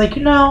always just like,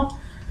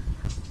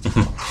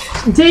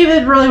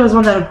 David really was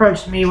one that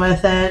approached me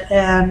with it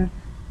and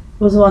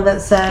was the one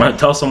that said...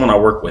 Tell someone I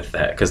work with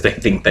that because they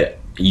think that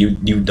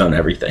you've done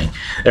everything.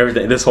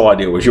 This whole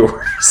idea was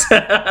yours.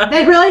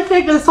 They really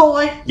think this whole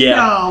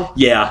No.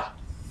 Yeah.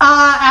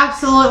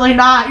 Absolutely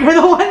not. You're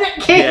the one that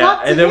came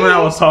up to and then me. When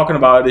I was talking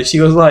about it, she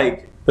was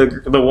like,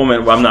 the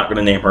woman, I'm not going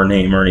to name her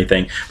name or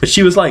anything, but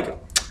she was like,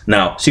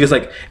 no. She was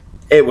like,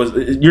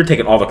 you're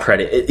taking all the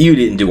credit. You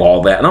didn't do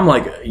all that. And I'm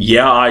like,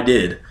 yeah, I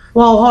did.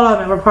 Well, hold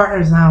on, we're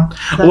partners now.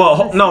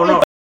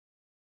 No.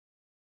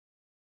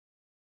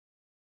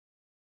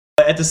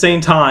 At the same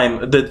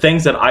time, the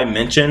things that I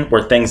mentioned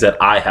were things that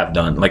I have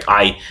done. Like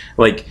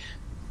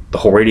the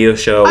whole radio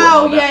show.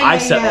 I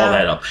set all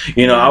that up.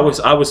 I was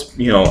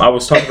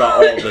talking about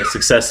all the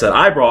success that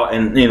I brought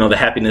and the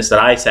happiness that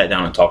I sat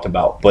down and talked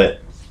about. But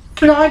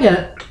no, I get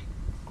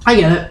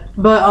it.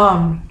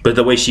 But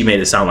the way she made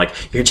it sound like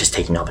you're just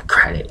taking all the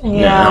credit.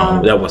 Yeah.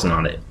 No, that wasn't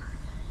on it.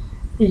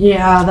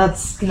 Yeah,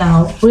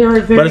 we are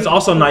very. But it's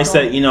also nice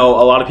that a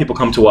lot of people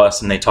come to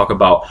us and they talk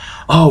about,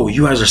 oh,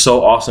 you guys are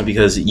so awesome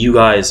because you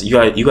guys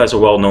are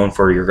well known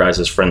for your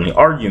guys' friendly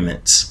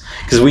arguments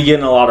because we get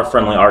in a lot of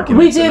friendly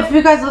arguments. We do. If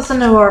you guys listen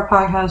to our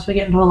podcast, we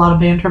get into a lot of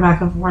banter back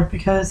and forth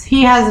because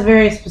he has a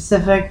very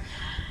specific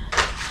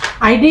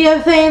idea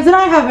of things and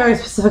I have a very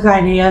specific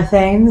idea of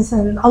things,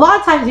 and a lot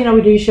of times we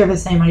do share the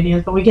same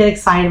ideas, but we get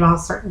excited about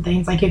certain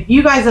things. Like if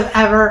you guys have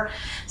ever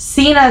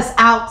seen us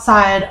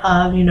outside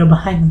of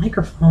behind the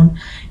microphone,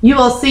 you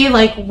will see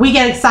we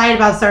get excited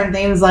about certain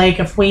things. Like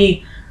if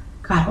we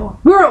were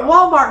at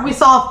Walmart and we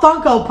saw a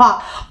Funko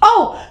Pop.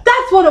 Oh,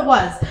 that's what it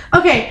was.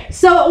 Okay,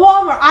 so at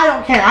Walmart, I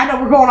don't care. I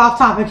know we're going off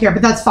topic here,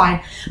 but that's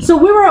fine. So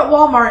we were at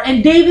Walmart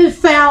and David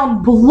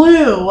found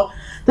Blue,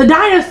 the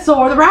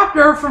dinosaur, the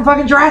raptor from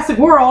fucking Jurassic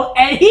World,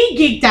 and he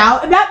geeked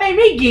out, and that made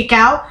me geek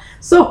out.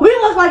 So we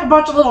look like a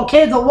bunch of little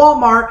kids at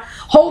Walmart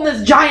holding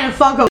this giant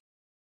Funko.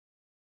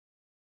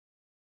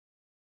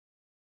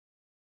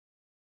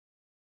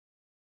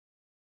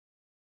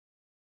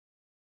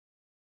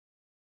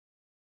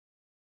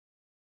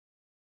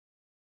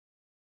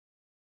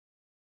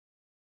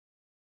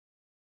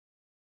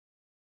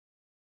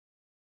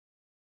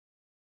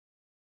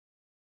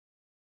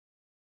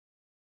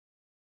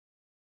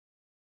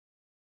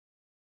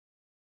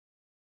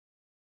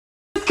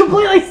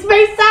 Completely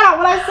spaced out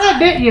what I said,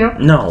 didn't you?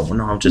 No,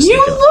 I'm just.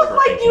 You look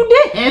like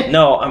you did.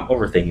 No, I'm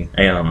overthinking.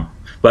 I am,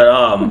 but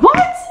What?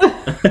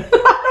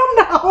 I don't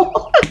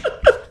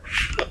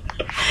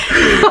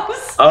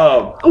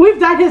know. We've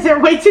done this here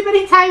way too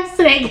many times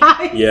today,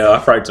 guys. Yeah, I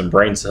fried some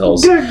brain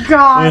cells. Good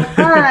God!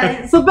 All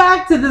right, so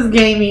back to this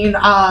gaming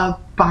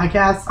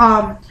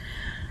podcast.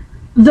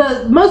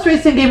 The most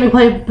recent game we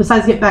played,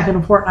 besides getting back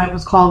into Fortnite,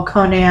 was called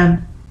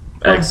Conan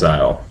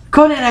Exile.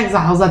 Conan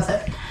Exiles. That's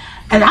it.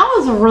 And that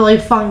was a really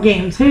fun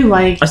game too.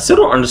 I still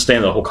don't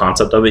understand the whole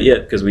concept of it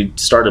yet because we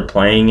started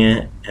playing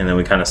it and then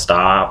we kind of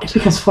stopped. It's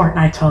because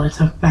Fortnite totally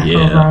took back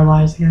over our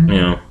lives again.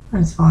 Yeah,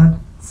 it's fun.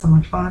 It's so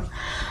much fun.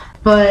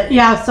 But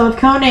yeah, so with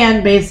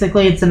Conan,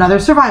 basically, it's another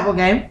survival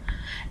game,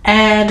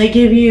 and they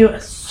give you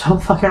so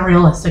fucking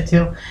realistic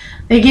too.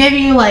 They give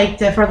you like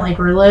different like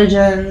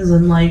religions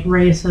and like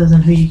races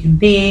and who you can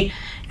be,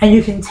 and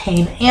you can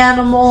tame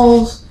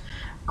animals,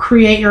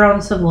 create your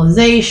own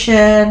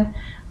civilization.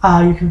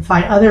 You can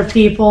fight other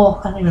people.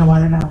 I don't even know why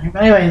they're not here,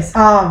 but anyways,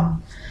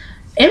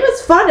 it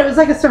was fun. It was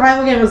like a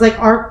survival game. It was like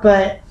Ark,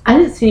 but I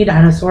didn't see any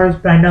dinosaurs,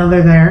 but I know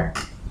they're there.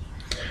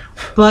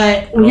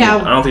 But I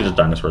don't think there's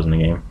dinosaurs in the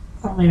game.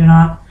 Oh, maybe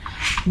not.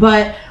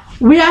 But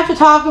we have to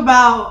talk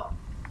about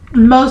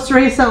most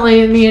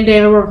recently. Me and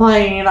David were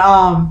playing.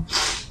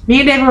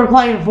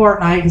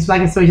 Fortnite because,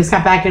 like I said, we just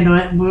got back into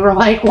it, and we were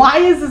like, "Why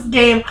is this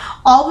game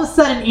all of a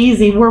sudden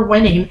easy? We're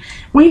winning.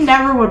 We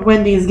never would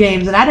win these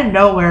games, and out of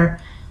nowhere,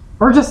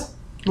 we're just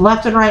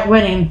left and right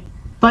winning."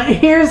 But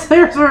here's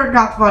where it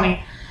got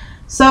funny.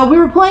 So we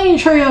were playing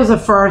trios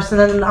at first, and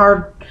then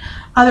our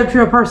other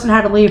trio person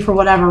had to leave for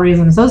whatever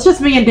reason. So it's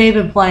just me and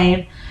David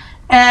playing,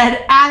 and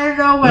out of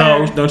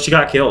nowhere, No, she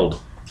got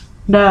killed.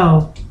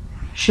 No,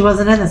 she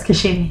wasn't in this because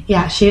she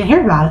didn't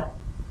hear about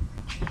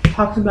it.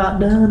 Talked about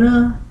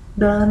Donna.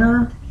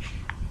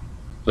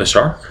 The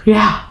shark?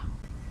 Yeah.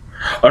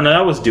 Oh no,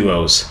 that was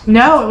duos.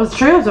 No, it was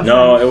trios of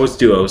No, friends. it was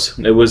duos.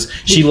 It was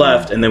she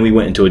left, and then we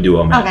went into a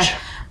duo match.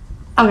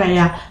 Okay,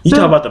 yeah. You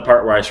talk about the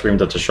part where I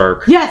screamed at the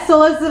shark. Yeah, so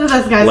listen to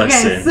this, guys.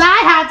 Listen. Okay, so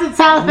I have to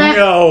tell him.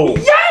 No.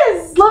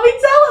 Yes! Let me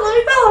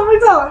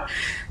tell him.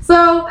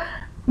 So,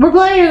 we're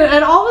playing,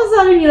 and all of a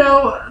sudden,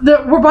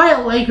 we're by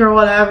a lake or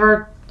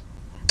whatever,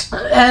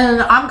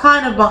 and I'm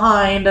kind of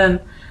behind, and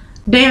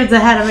David's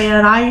ahead of me,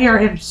 and I hear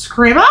him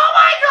scream, "Oh my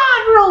God!"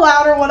 real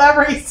loud or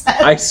whatever he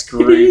said. I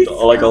screamed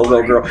like a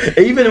little girl.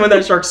 Even when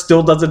that shark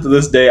still does it to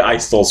this day, I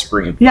still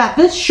scream. Yeah,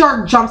 this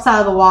shark jumps out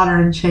of the water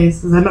and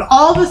chases him. And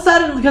all of a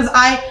sudden, because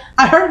I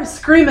heard him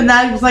screaming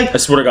that, he was like... I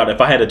swear to God,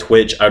 if I had a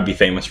Twitch, I would be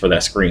famous for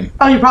that scream.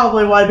 Oh, you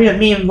probably would. It'd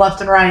be a meme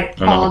left and right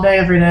all day,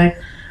 every day.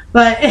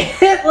 But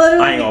it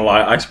literally... I ain't gonna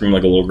lie, I scream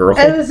like a little girl.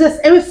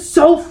 It was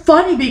so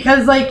funny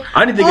because, like...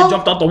 I didn't think it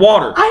jumped out the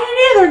water. I didn't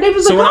either. Dave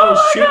was so like, when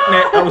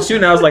I was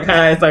shooting, I was like,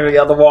 "Hi, it's not gonna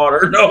get out the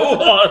water." No.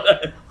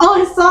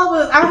 All I saw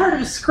was, I heard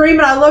him scream,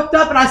 and I looked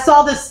up, and I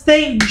saw this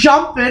thing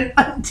jumping,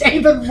 and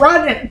David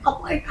running.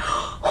 I'm like,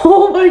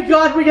 "Oh my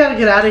God, we gotta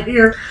get out of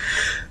here!"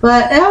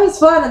 But that was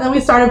fun, and then we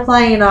started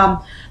playing.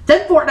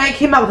 Then Fortnite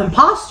came out with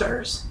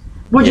Imposters,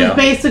 which is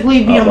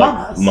basically the Among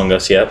Us. Among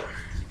Us, yep.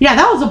 Yeah,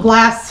 that was a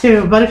blast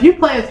too. But if you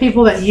play with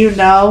people that you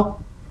know,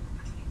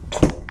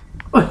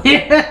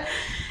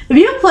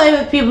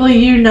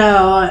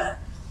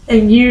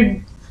 and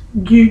you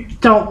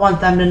don't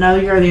want them to know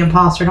you're the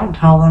imposter, don't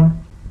tell them.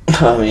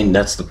 I mean,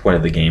 that's the point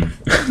of the game.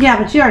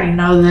 Yeah, but you already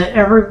know that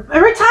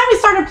every time we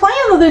started playing,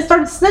 though, they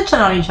started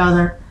snitching on each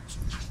other.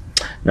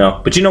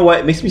 No, but you know what?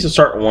 It makes me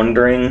start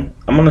wondering.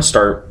 I'm gonna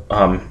start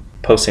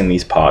posting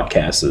these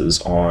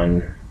podcasts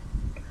on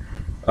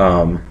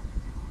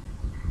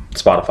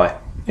Spotify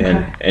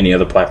and any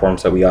other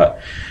platforms that we got,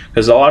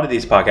 because a lot of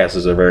these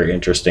podcasts are very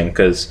interesting.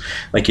 Because,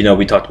 like,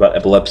 we talked about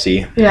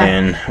epilepsy,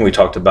 and we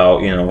talked about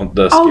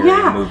the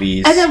scary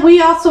movies, and then we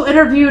also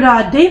interviewed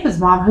David's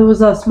mom, who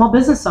was a small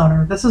business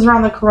owner. This was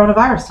around the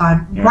coronavirus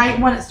time, right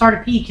when it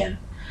started peaking.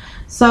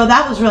 So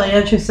that was really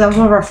interesting. That was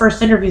one of our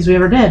first interviews we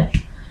ever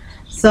did.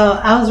 So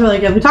that was really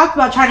good. We talked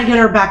about trying to get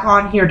her back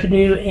on here to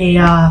do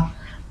a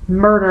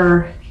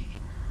murder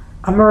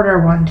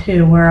one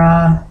too,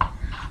 where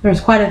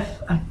there's quite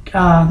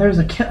there's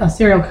a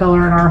serial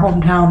killer in our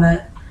hometown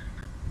that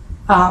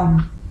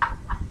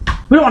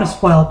we don't want to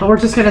spoil it, but we're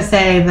just gonna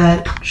say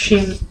that she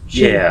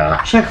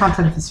had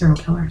contact with the serial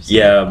killers.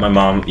 Yeah, my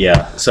mom.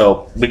 Yeah,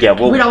 so we don't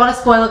want to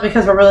spoil it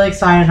because we're really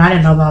excited. I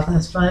didn't know about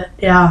this, but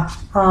yeah.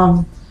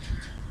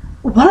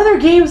 What other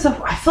games?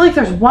 I feel like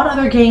there's one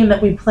other game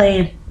that we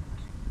played.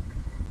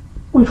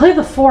 We played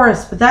The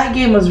Forest, but that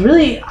game was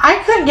really...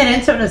 I couldn't get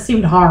into it, and it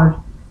seemed hard.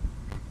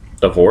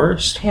 The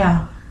Forest?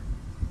 Yeah.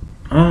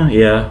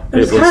 Yeah. It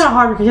was kind of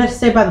hard because you had to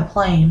stay by the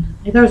plane.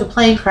 Like, there was a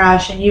plane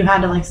crash, and you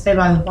had to stay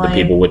by the plane. The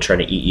people would try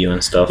to eat you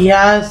and stuff.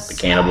 Yes. The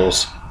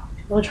cannibals.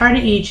 People would try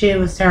to eat you. It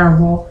was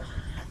terrible.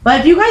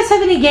 But if you guys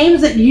have any games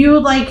that you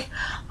would like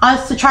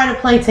us to try to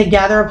play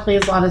together,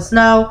 please let us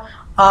know.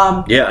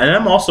 Yeah, and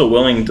I'm also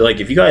willing to,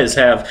 if you guys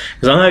have,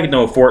 because I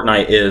know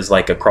Fortnite is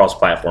a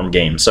cross-platform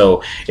game.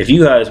 So if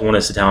you guys want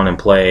to sit down and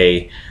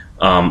play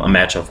a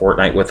match of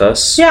Fortnite with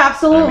us, yeah,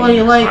 absolutely.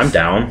 I'm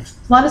down.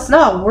 Let us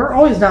know. We're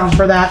always down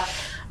for that.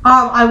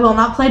 I will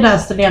not play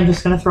Destiny. I'm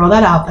just going to throw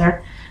that out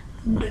there.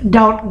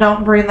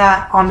 Don't bring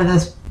that onto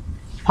this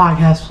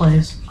podcast,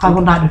 please. I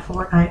will not do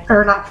Fortnite,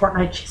 or not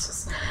Fortnite.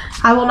 Jesus,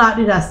 I will not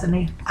do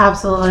Destiny.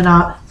 Absolutely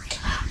not.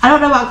 I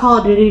don't know about Call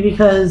of Duty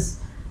because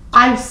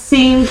I've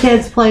seen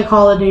kids play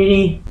Call of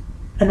Duty,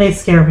 and they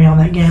scare me on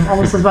that game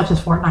almost as much as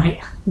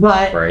Fortnite.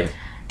 But,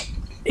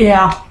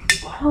 yeah.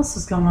 What else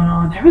is going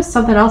on? There was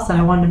something else that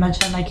I wanted to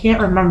mention, and I can't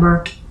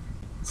remember.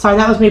 Sorry,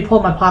 that was me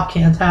pulling my pop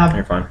can tab.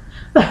 You're fine.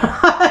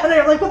 And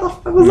they're like, what the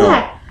fuck was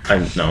that?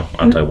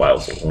 I'll tell you why I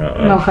was looking at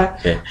it.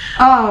 Okay.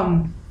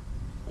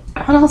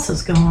 What else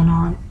is going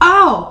on?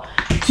 Oh,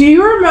 do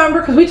you remember,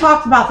 because we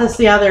talked about this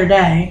the other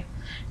day,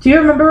 do you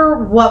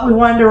remember what we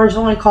wanted to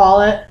originally call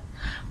it?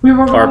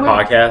 Our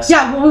podcast?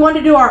 Yeah, well, we wanted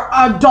to do our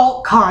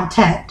adult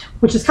content,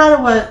 which is kind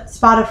of what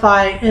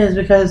Spotify is,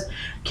 because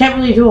you can't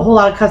really do a whole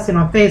lot of cussing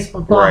on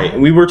Facebook. Right.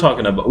 We were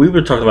talking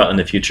about in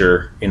the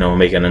future,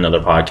 making another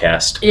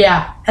podcast.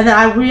 Yeah, and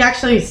then we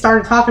actually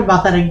started talking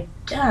about that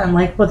again,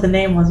 like what the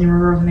name was. You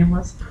remember what the name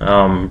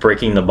was?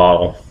 Breaking the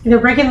Bottle.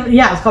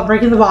 It's called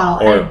Breaking the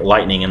Bottle. Or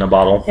Lightning in a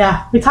Bottle.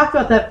 Yeah, we talked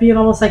about that being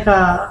almost like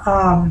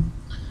a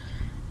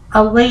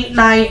late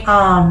night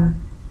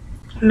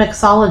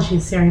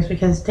mixology series,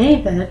 because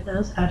David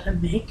knows how to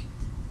make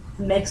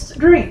mixed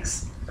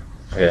drinks.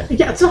 Okay.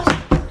 Yeah. So, what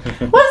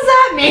does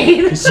that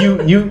mean? Because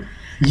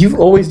you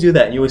always do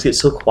that. You always get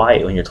so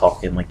quiet when you're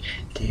talking. Like,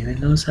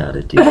 David knows how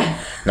to do it.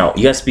 No,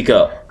 you gotta speak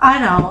up. I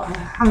know.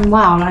 I'm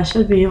loud. I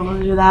should be able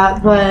to do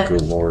that, but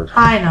Good Lord.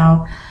 I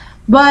know.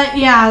 But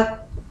yeah,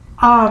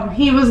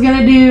 we were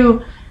gonna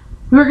do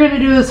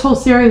this whole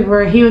series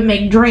where he would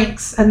make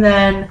drinks, and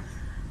then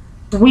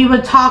we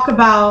would talk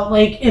about,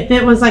 like, if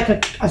it was like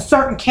a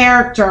certain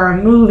character or a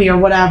movie or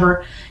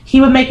whatever, he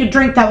would make a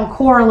drink that would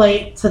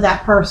correlate to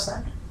that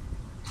person.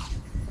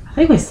 I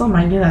think we still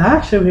might do that. That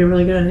actually would be a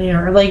really good idea.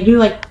 Or like do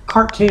like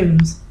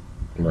cartoons.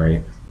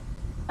 Right.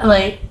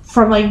 Like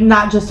from like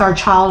not just our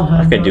childhood.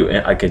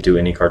 I could do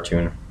any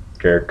cartoon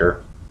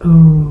character.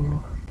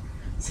 Ooh.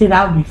 See,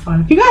 that would be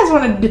fun. If you guys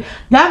want to do,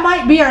 that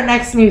might be our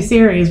next new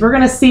series. We're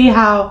gonna see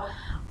how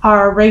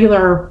our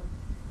regular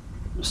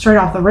Straight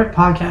Off the Rip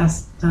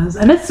podcast does,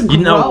 and it's growing.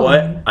 You know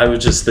what? I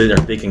was just sitting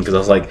there thinking, because I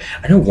was like,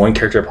 I know one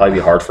character would probably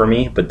be hard for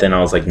me, but then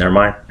I was like, never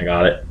mind, I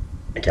got it.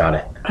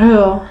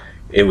 Oh.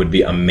 It would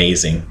be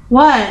amazing.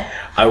 What?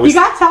 You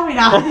gotta tell me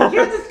now.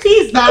 Here's this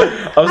piece now.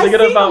 I was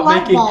thinking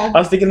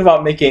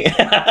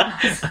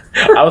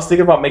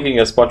about making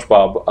a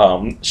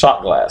SpongeBob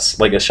shot glass,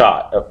 like a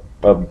shot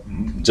of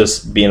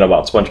just being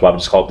about SpongeBob.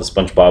 Just call it the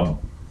SpongeBob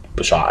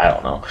shot. I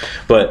don't know,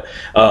 but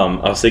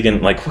I was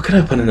thinking, like, what could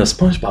I put in a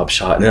SpongeBob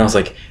shot? And then I was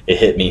like, it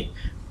hit me.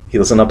 He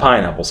listened to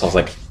pineapple, so I was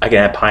like, I can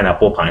add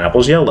pineapple.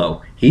 Pineapple's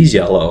yellow. He's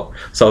yellow.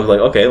 So I was like,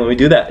 okay, let me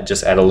do that.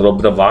 Just add a little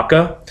bit of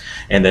vodka,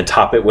 and then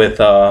top it with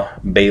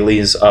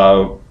Bailey's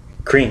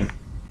cream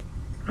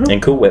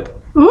and Cool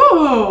Whip.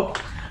 Ooh,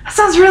 that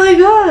sounds really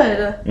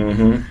good.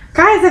 Mm-hmm.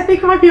 Guys, I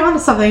think we might be onto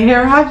something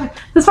here.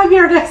 This might be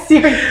our next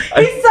series.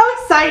 He's so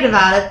excited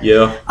about it.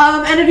 Yeah.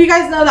 And if you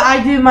guys know that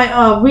I do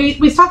my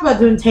we talked about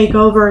doing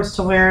takeovers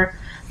to where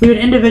we would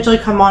individually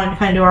come on and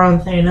kind of do our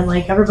own thing, and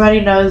like everybody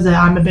knows that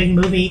I'm a big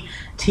movie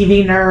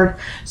TV nerd.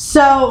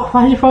 So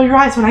why did you roll your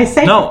eyes when I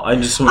say? No, I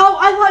just. Oh,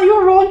 I thought you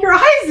were rolling your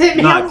eyes at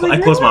me. No, I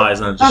closed my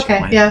eyes and I just.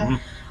 Okay, yeah.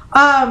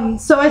 Mm-hmm.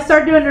 So I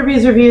started doing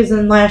reviews,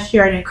 and last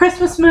year I did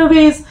Christmas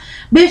movies.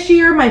 This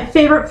year, my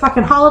favorite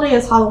fucking holiday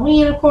is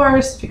Halloween, of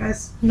course. If you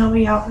guys know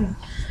me out in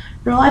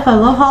real life, I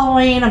love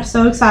Halloween. I'm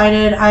so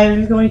excited.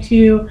 I'm going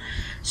to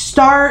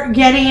start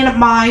getting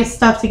my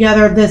stuff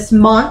together this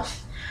month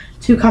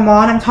to come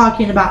on. I'm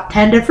talking about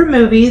 10 different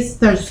movies.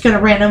 They're just going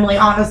to randomly,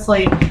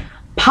 honestly,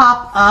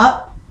 pop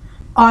up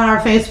on our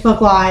Facebook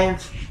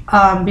Live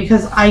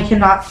because I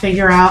cannot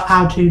figure out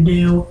how to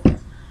do...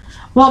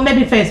 Well,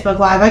 maybe Facebook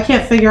Live. I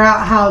can't figure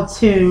out how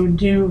to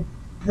do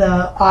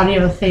the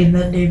audio thing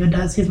that David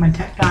does. He's my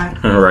tech guy.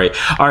 All right,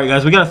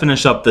 guys, we got to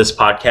finish up this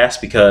podcast,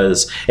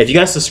 because if you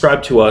guys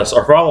subscribe to us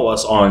or follow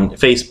us on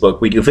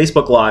Facebook, we do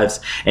Facebook Lives,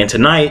 and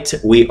tonight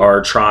we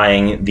are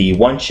trying the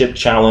one chip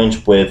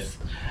challenge with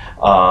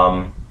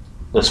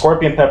the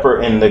scorpion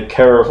pepper and the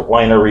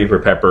Carolina Reaper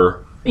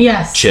pepper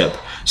chip.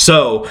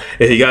 So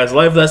if you guys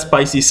love that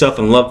spicy stuff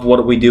and love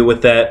what we do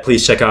with that,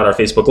 please check out our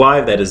Facebook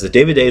Live. That is the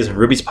David Days and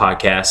Ruby's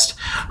podcast.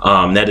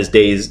 That is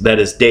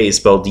Days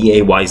spelled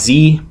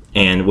Dayz,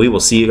 and we will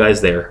see you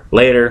guys there.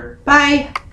 Later. Bye.